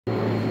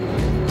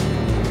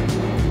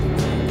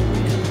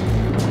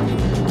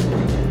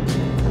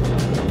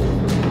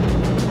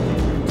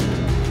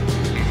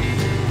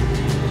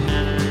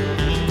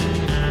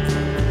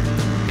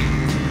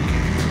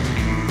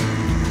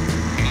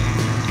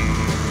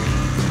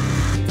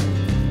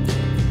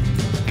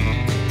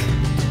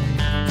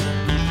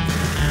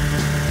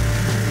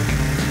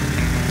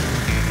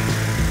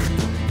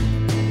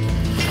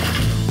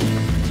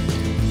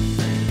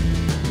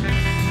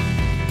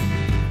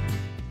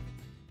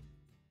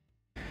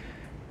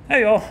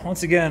Hey y'all,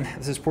 once again,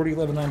 this is Porty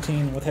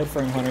 1119 with Head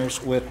Frame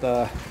Hunters with,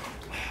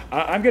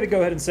 I'm going to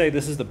go ahead and say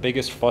this is the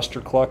biggest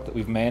fuster cluck that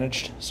we've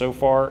managed so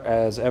far,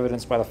 as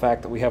evidenced by the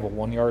fact that we have a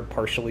 1 yard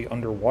partially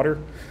underwater.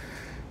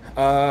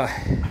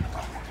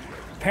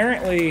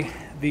 Apparently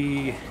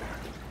the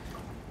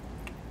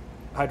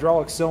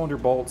hydraulic cylinder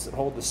bolts that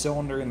hold the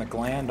cylinder and the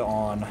gland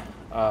on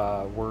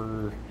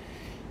were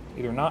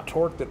either not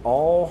torqued at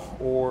all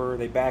or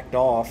they backed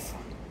off,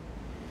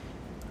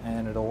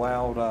 and it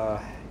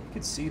allowed, you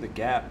could see the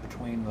gap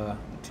between the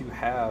two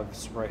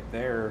halves right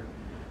there.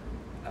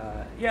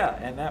 Yeah,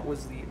 and that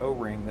was the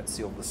O-ring that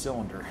sealed the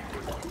cylinder.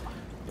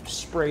 It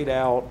sprayed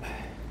out.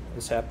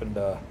 This happened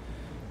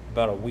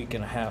about a week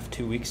and a half,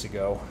 2 weeks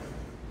ago.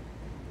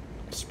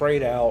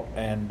 Sprayed out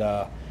and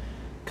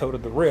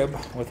coated the rib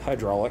with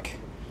hydraulic.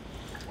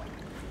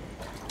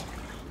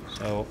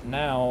 So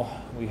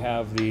now we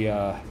have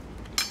the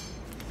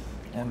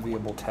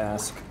enviable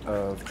task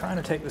of trying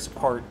to take this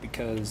apart,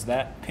 because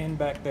that pin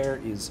back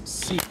there is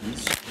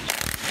seized.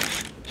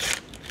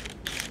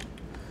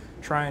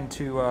 Trying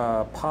to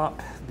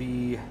pop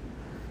the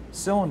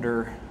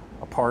cylinder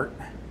apart,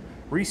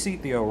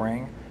 reseat the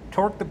O-ring,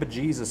 torque the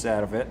bejesus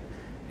out of it,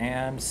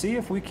 and see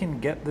if we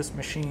can get this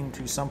machine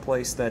to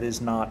someplace that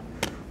is not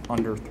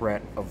under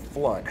threat of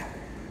flood.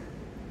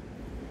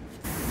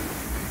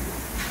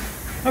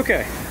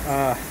 Okay,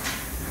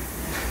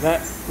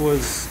 that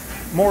was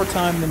more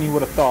time than you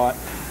would have thought.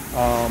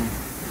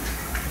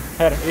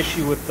 Had an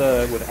issue with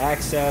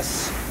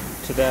access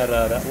to that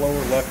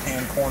lower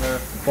left-hand corner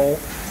bolt.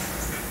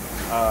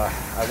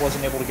 I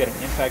wasn't able to get an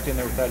impact in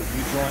there without a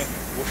U-joint,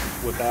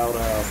 without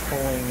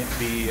pulling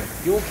the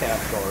fuel cap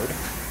guard.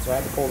 So I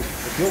had to pull the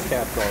fuel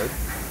cap guard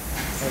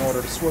in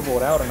order to swivel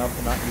it out enough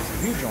to not use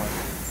the U-joint.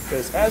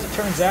 Because as it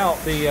turns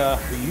out, the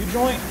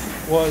U-joint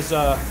was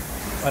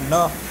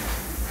enough.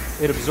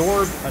 It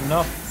absorbed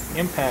enough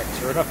impact,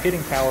 or enough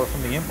hitting power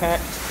from the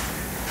impact,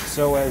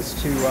 so as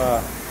to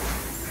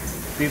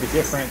be the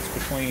difference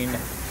between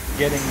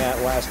getting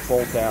that last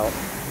bolt out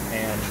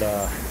and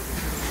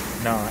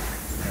not.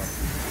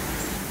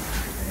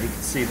 You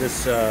can see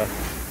this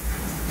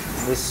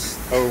this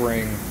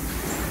O-ring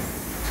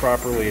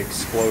properly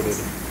exploded.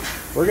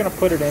 We're going to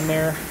put it in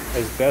there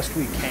as best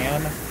we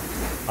can.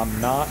 I'm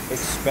not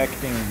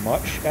expecting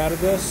much out of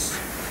this,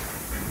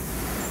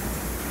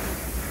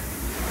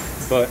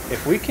 but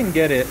if we can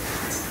get it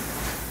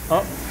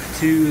up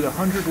to the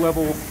 100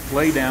 level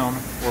laydown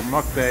or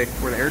muck bay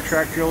where the air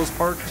track drill is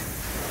parked,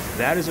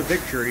 that is a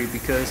victory,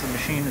 because the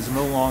machine is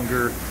no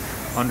longer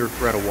under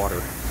threat of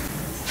water.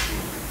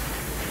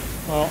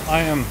 Well,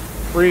 I am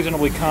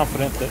reasonably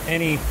confident that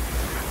any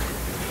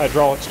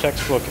hydraulics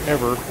textbook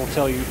ever will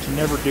tell you to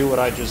never do what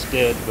I just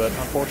did, but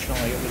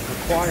unfortunately it was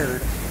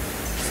required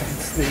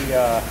since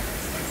the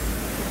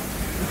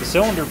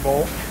cylinder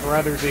bolt, or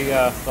rather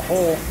the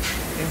hole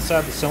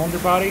inside the cylinder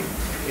body,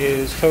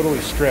 is totally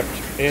stripped.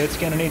 It's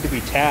going to need to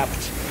be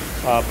tapped,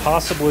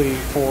 possibly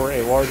for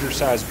a larger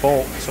size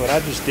bolt. So what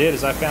I just did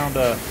is I found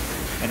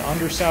an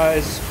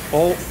undersized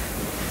bolt,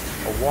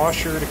 a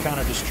washer to kind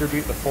of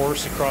distribute the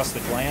force across the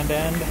gland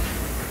end,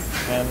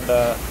 and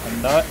a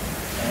nut,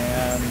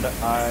 and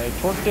I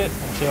torqued it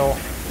until,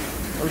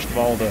 first of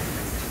all, the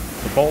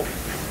bolt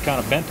kind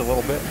of bent a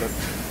little bit, but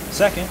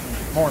second,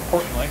 more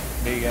importantly,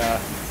 the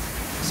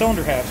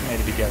cylinder halves made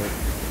it together.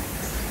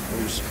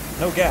 There's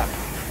no gap.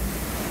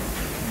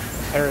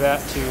 Compare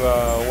that to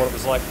what it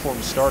was like before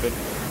we started,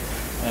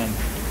 and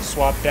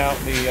swapped out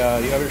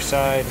the other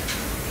side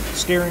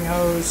steering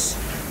hose,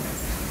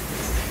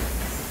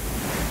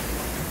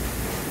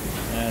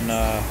 and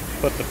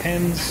put the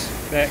pins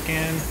back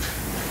in.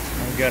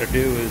 All we got to do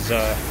is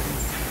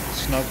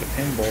snug the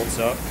pin bolts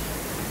up.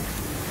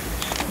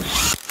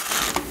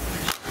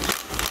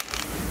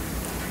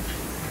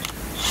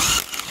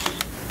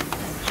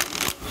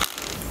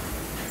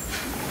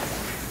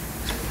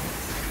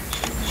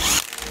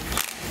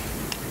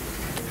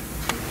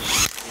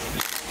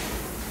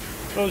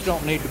 Those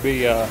don't need to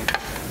be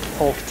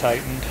Hulk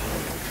tightened.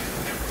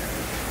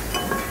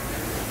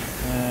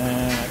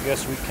 And I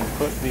guess we can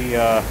put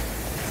the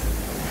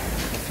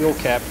fuel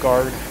cap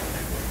guard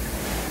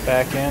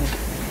back in.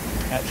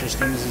 That just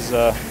uses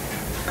a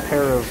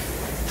pair of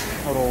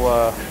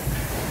little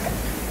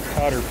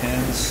cotter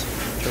pins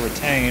to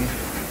retain.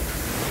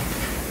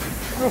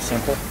 Real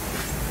simple.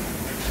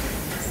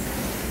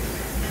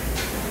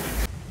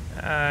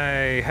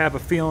 I have a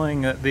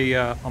feeling that the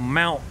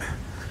amount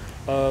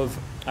of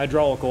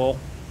hydraulic oil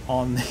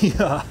on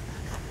the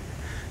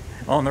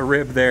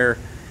rib there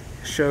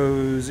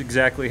shows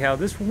exactly how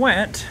this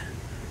went,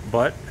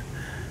 but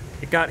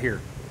it got here.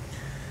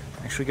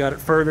 Actually got it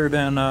further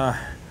than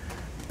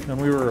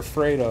we were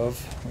afraid of.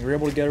 We were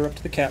able to get her up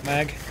to the cat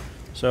mag,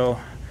 so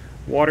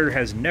water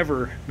has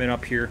never been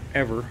up here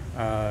ever,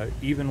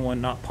 even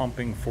when not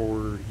pumping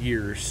for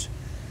years.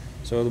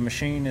 So the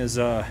machine is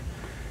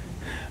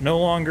no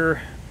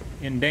longer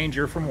in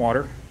danger from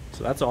water,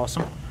 so that's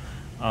awesome.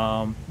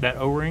 That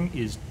O-ring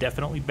is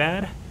definitely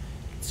bad. You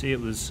can see it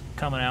was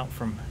coming out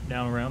from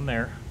down around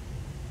there.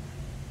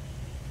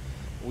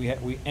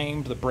 we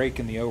aimed the brake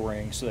in the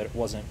O-ring so that it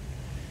wasn't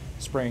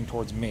spraying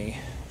towards me,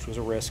 which was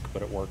a risk,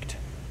 but it worked.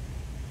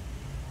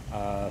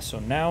 So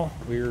now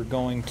we're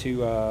going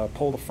to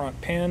pull the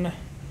front pin,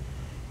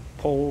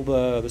 pull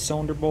the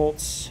cylinder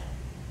bolts,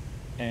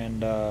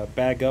 and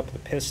bag up the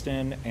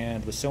piston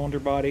and the cylinder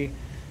body,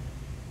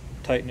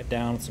 tighten it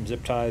down with some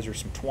zip ties or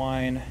some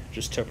twine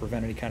just to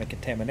prevent any kind of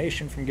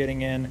contamination from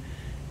getting in.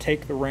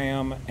 Take the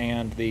ram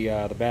and the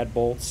bad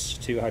bolts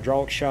to a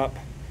hydraulic shop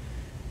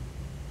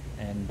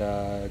and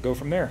go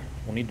from there.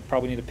 We'll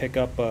probably need to pick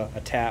up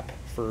a tap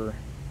for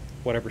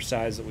whatever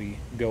size that we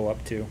go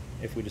up to,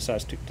 if we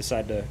decide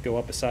to go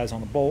up a size on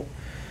the bolt,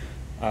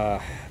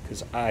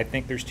 because I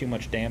think there's too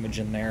much damage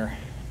in there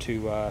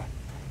to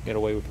get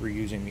away with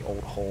reusing the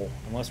old hole,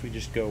 unless we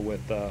just go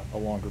with a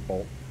longer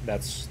bolt.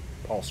 That's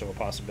also a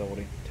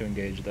possibility to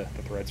engage the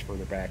threads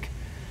further back.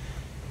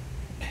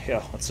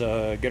 Yeah, let's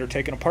get her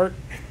taken apart,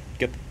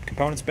 get the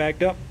components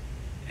bagged up,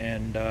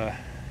 and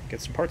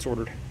get some parts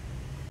ordered.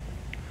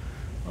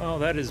 Well,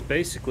 that is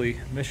basically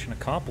mission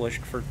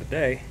accomplished for the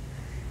day.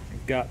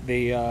 We've got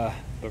the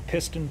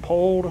piston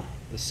pulled,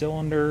 the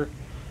cylinder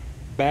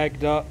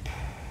bagged up.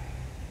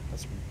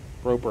 Let's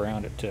rope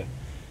around it to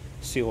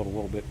seal it a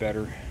little bit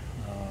better.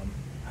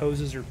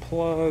 Hoses are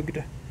plugged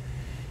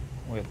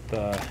with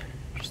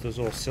just those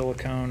little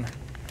silicone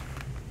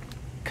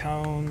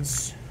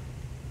cones.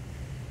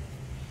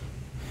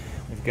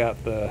 We've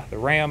got the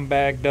ram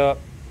bagged up,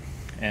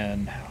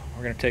 and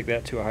we're going to take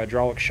that to a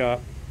hydraulic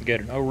shop,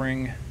 get an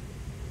O-ring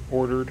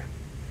ordered,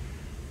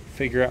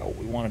 figure out what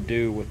we want to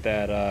do with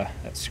that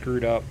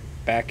screwed up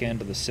back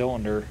end of the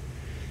cylinder.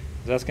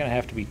 That's going to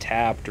have to be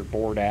tapped or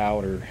bored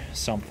out or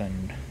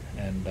something,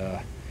 and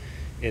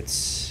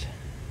it's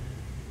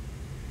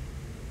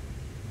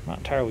not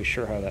entirely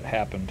sure how that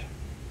happened,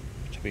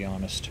 to be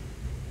honest,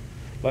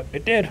 but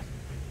it did.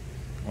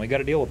 We got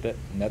to deal with it,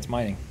 and that's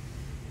mining.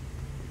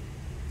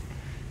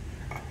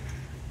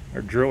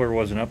 Our driller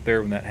wasn't up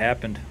there when that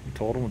happened. We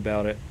told him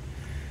about it.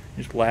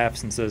 He just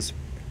laughs and says,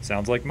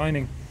 "Sounds like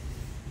mining."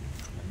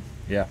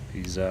 Yeah,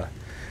 he's got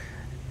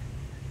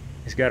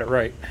it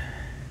right.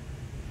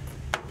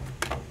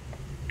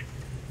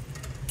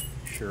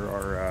 Sure,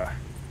 our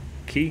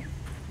key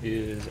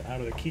is out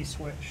of the key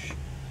switch.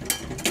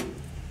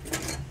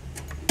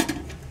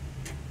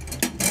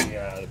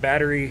 The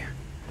battery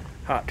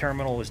hot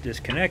terminal is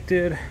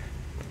disconnected,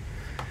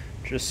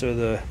 just so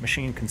the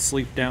machine can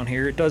sleep down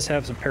here. It does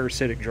have some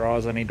parasitic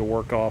draws I need to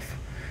work off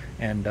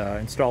and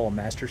install a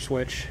master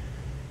switch.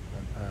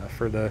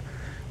 For the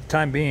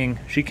time being,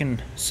 she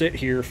can sit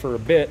here for a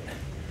bit.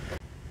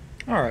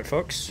 Alright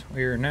folks,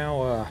 we are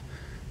now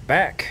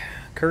back,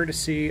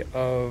 courtesy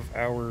of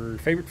our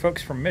favorite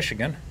folks from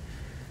Michigan.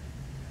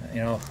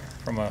 You know,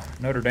 from a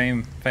Notre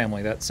Dame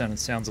family. That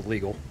sounds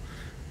illegal.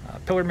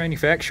 Pillar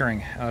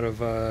Manufacturing out of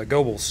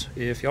Gobles.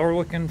 If y'all are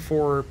looking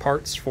for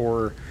parts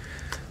for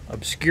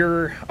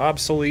obscure,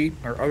 obsolete,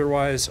 or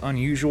otherwise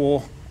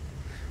unusual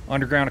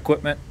underground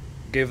equipment,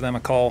 give them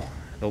a call.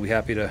 They'll be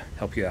happy to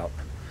help you out.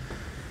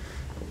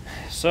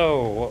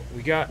 So what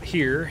we got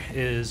here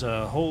is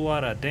a whole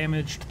lot of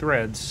damaged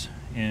threads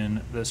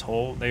in this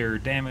hole. They are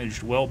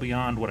damaged well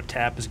beyond what a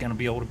tap is going to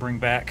be able to bring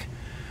back.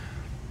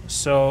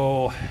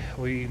 So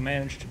we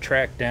managed to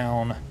track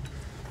down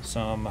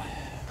some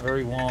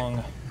very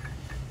long,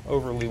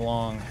 overly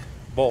long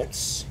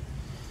bolts.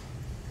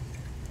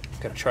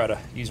 Gonna try to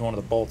use one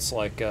of the bolts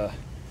like a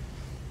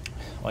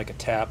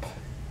tap.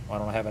 I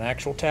don't have an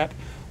actual tap.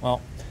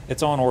 Well,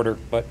 it's on order,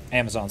 but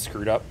Amazon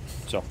screwed up,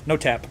 so no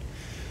tap.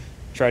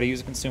 Try to use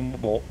a consumable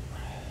bolt.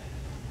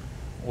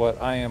 What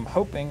I am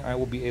hoping I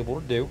will be able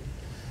to do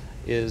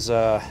is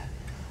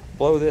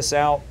blow this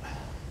out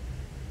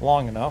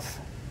long enough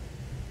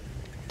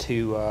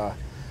to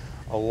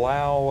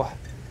allow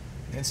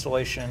the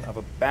installation of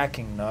a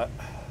backing nut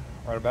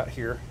right about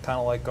here, kind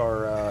of like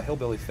our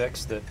hillbilly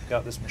fix that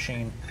got this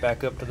machine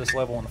back up to this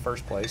level in the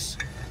first place.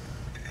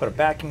 Put a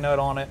backing nut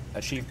on it,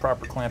 achieve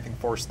proper clamping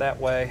force that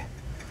way,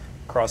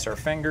 cross our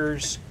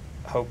fingers,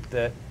 hope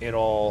that it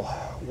all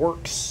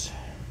works.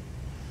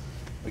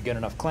 We get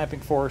enough clamping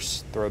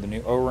force, throw the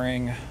new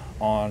O-ring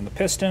on the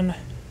piston,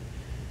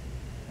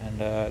 and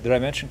did I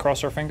mention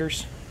cross our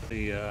fingers?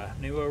 The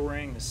new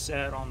O-ring is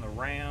set on the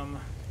ram.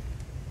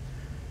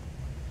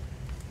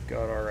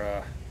 Got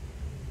our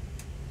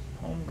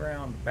home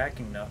ground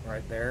backing nut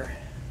right there.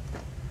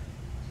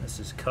 This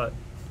is cut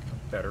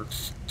better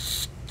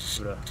with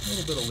a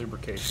little bit of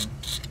lubrication.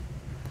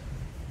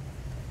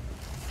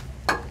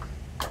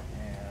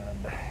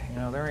 And you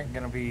know, there ain't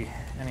gonna be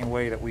any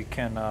way that we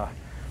can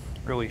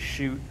really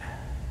shoot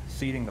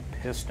seating the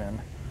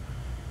piston.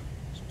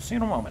 So see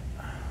in a moment.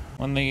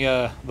 When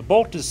the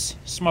bolt is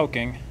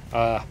smoking,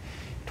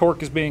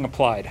 torque is being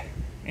applied.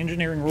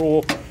 Engineering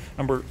rule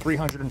number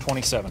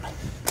 327.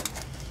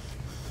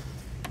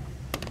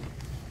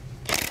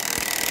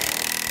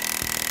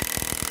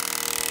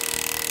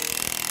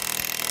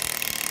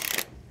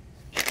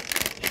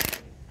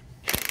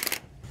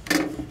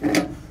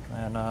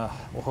 And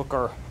we'll hook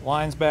our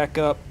lines back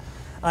up.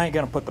 I ain't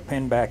gonna put the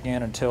pin back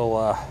in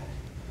until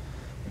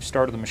we We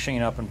started the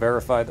machine up and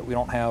verified that we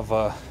don't have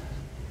a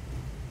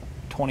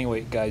 20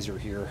 weight geyser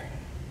here.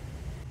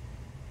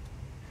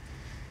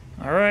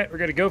 All right, we're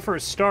gonna go for a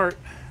start.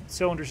 The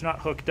cylinder's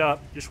not hooked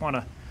up. Just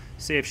wanna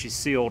see if she's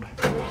sealed.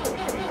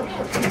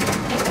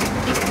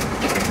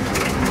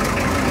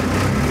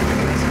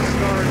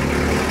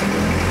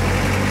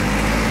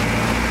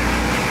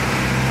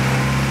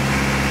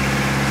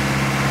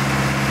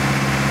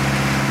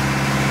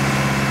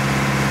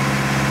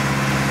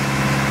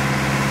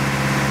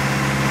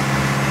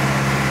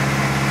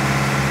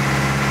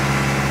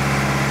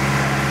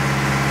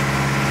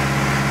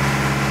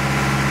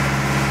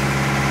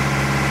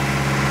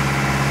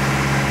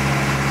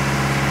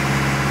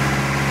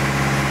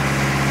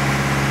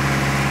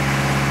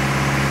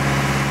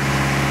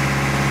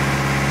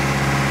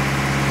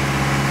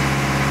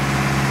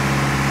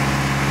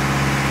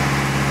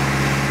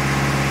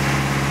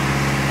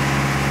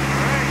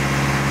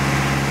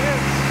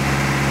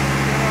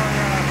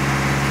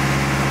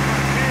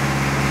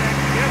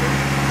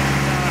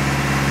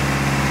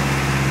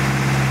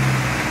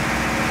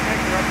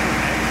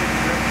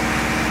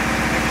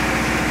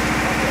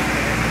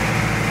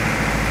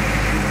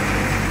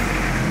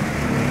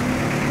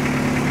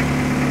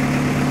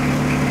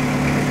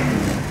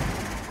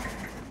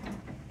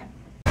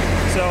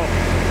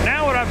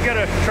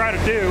 Try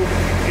to do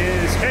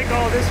is take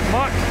all this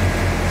muck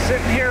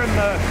sitting here in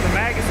the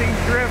magazine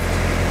drift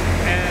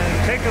and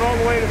take it all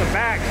the way to the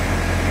back,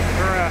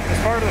 or as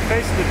far to the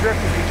face of the drift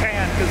as we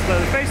can, because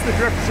the face of the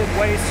drift is in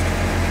waste.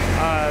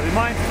 We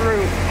mined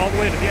through all the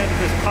way to the end of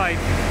this pipe.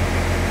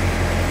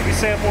 We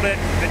sampled it,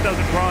 it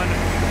doesn't run.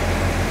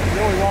 What we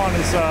really want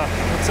is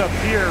what's up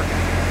here.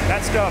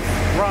 That stuff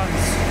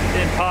runs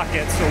in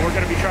pockets, so we're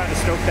going to be trying to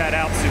stoke that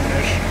out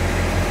soonish.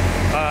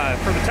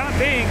 For the time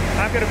being,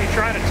 I'm going to be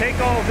trying to take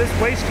all of this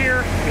waste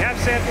here. We have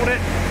sampled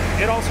it.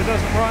 It also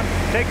doesn't run.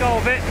 Take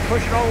all of it, push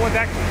it all the way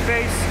back to the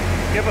face,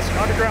 give us an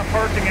underground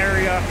parking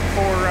area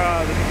for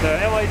the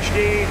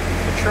LHD,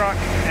 the truck,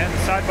 and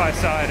the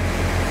side-by-side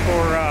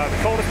for the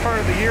coldest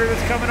part of the year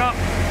that's coming up,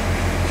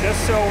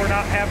 just so we're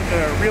not having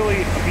to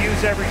really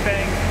abuse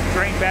everything,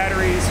 drain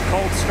batteries,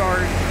 cold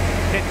start,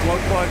 hit glow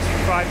plugs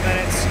for 5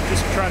 minutes,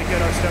 just to try to get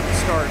our stuff to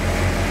start.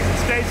 It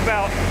stays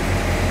about,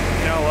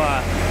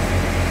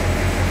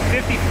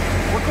 50,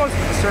 we're close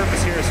to the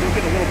surface here, so it'll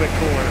get a little bit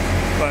cooler,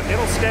 but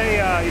it'll stay,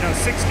 60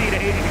 to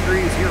 80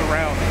 degrees year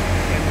round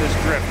in this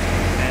drift,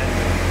 and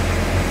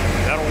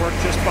that'll work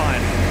just fine.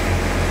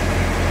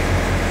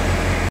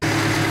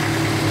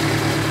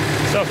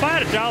 So if I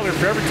had $1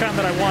 for every time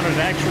that I wanted an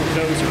actual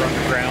dozer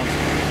underground,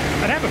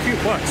 I'd have a few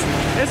bucks.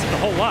 It isn't a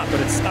whole lot, but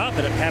it's odd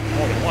that it happened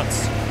more than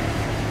once.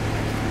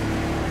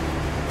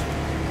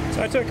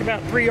 So I took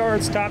about 3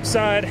 yards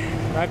topside,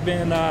 and I've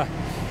been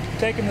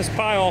taking this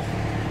pile,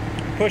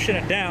 pushing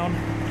it down.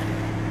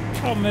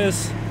 Problem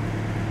is,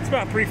 it's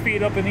about 3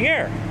 feet up in the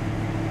air.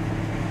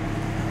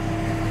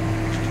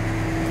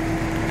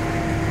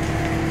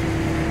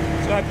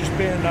 So I've just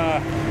been,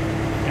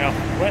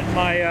 letting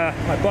my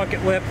my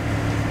bucket lip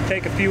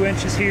take a few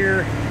inches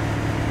here,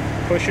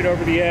 push it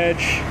over the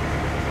edge,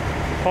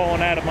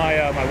 pulling out of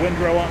my my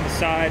windrow on the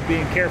side,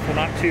 being careful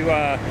not to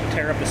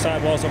tear up the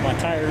sidewalls on my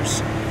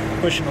tires,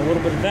 pushing a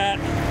little bit of that,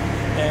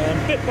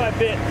 and bit by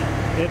bit,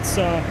 it's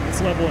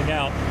leveling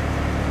out.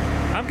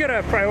 I'm going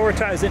to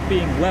prioritize it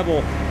being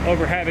level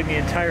over having the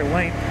entire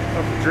length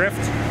of the drift.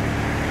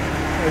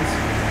 Because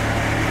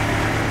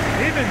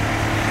even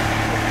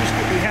just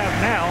what we have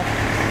now,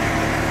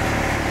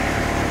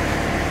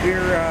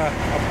 we're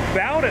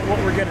about at what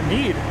we're going to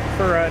need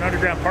for an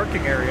underground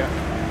parking area.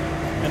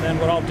 And then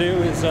what I'll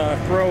do is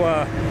throw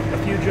a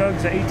few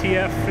jugs of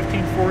ATF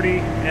 1540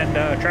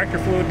 and tractor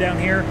fluid down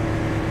here,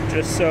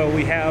 just so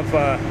we have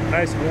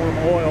nice warm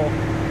oil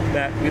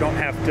that we don't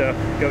have to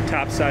go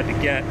topside to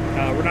get.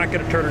 We're not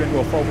going to turn it into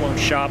a full-blown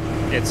shop.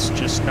 It's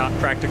just not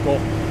practical.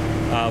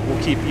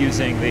 We'll keep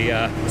using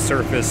the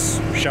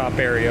surface shop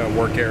area,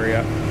 work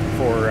area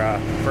for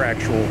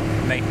actual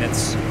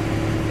maintenance,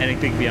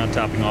 anything beyond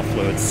topping off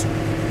fluids.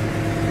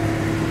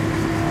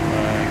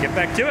 Get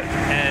back to it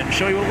and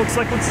show you what it looks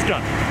like once it's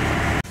done.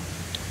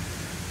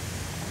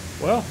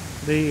 Well,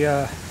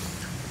 the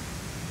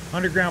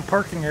underground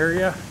parking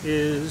area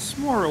is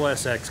more or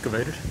less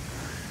excavated.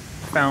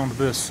 Found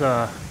this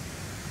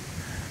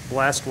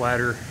blast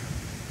ladder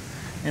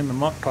in the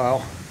muck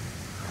pile.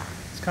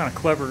 It's kind of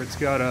clever. It's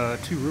got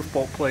 2 roof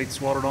bolt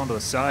plates welded onto the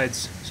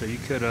sides, so you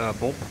could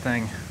bolt the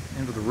thing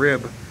into the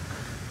rib.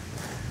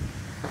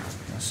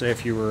 Say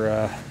if you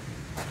were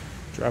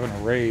driving a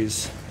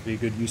raise, it'd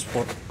be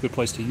a good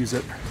place to use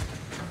it.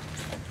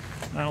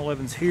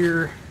 911's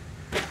here.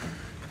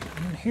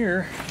 And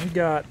here we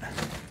got,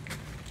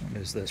 what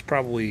is this?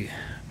 Probably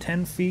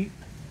 10 feet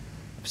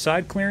of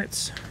side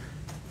clearance.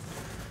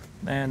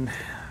 And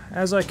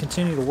as I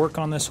continue to work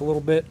on this a little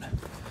bit,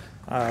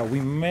 we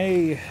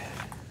may,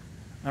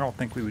 I don't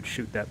think we would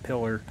shoot that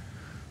pillar,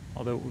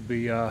 although it would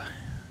be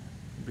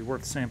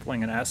worth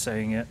sampling and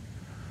assaying it,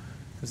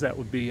 because that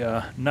would be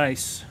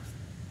nice.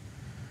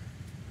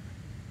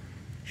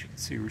 As you can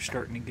see, we're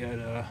starting to get,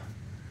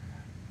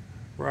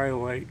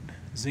 rhyolite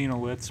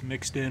xenoliths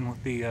mixed in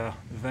with the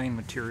vein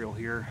material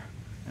here,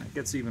 and it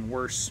gets even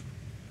worse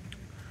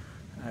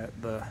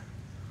at the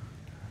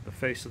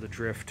face of the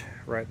drift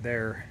right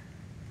there.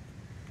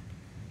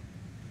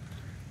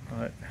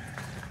 But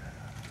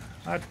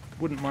I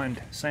wouldn't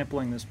mind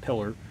sampling this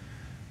pillar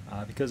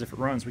because if it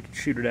runs, we could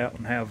shoot it out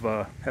and have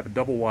a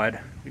double wide.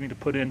 We need to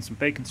put in some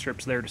bacon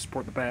strips there to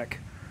support the back,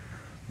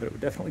 but it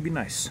would definitely be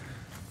nice.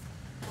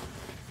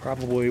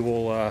 Probably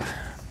we'll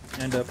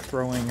end up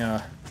throwing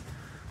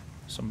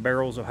some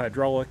barrels of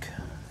hydraulic,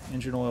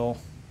 engine oil,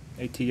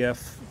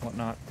 ATF,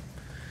 whatnot,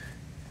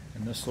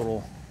 in this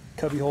little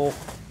cubby hole.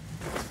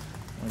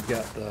 We've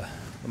got the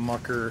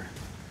mucker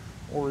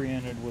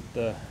oriented with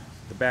the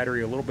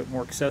battery a little bit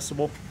more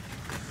accessible.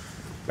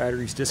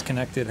 Battery's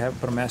disconnected, haven't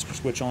put a master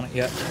switch on it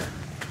yet,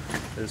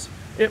 because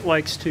it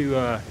likes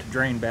to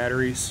drain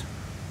batteries.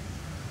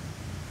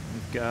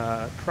 We've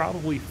got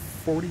probably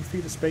 40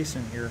 feet of space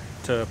in here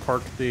to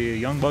park the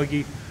young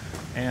buggy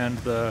and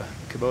the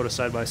Kubota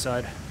side by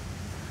side,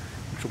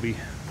 which will be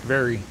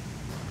very,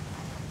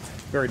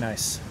 very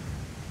nice.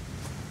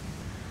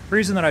 The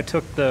reason that I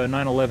took the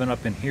 911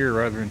 up in here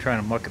rather than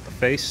trying to muck at the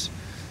face,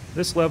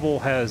 this level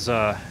has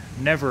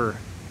never,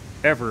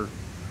 ever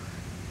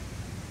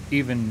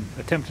even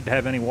attempted to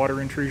have any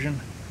water intrusion,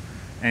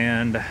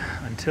 and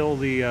until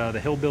the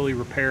hillbilly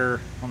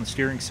repair on the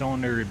steering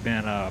cylinder had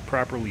been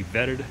properly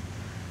vetted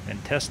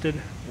and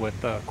tested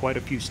with quite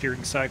a few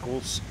steering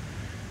cycles,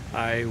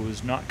 I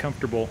was not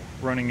comfortable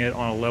running it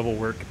on a level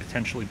where it could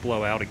potentially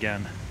blow out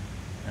again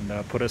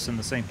and put us in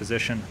the same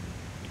position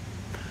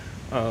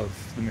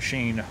of the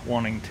machine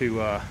wanting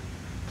to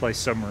play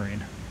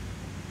submarine.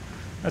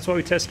 That's why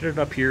we tested it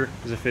up here,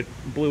 because if it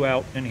blew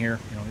out in here,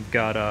 you know, we've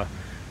got a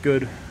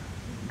good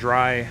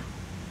dry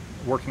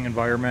working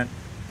environment.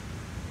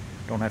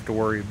 Don't have to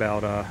worry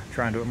about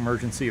trying to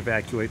emergency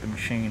evacuate the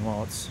machine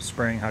while it's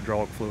spraying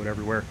hydraulic fluid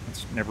everywhere.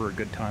 It's never a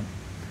good time.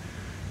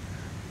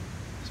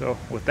 So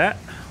with that,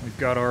 we've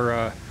got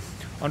our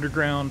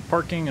underground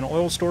parking and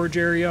oil storage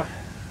area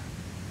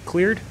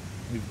cleared.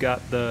 We've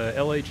got the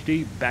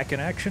LHD back in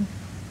action.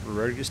 We're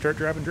ready to start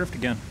driving drift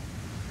again.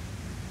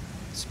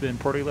 It's been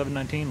Port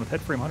 1119 with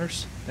Headframe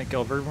Hunters. Thank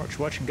y'all very much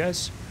for watching,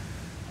 guys.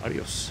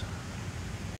 Adios.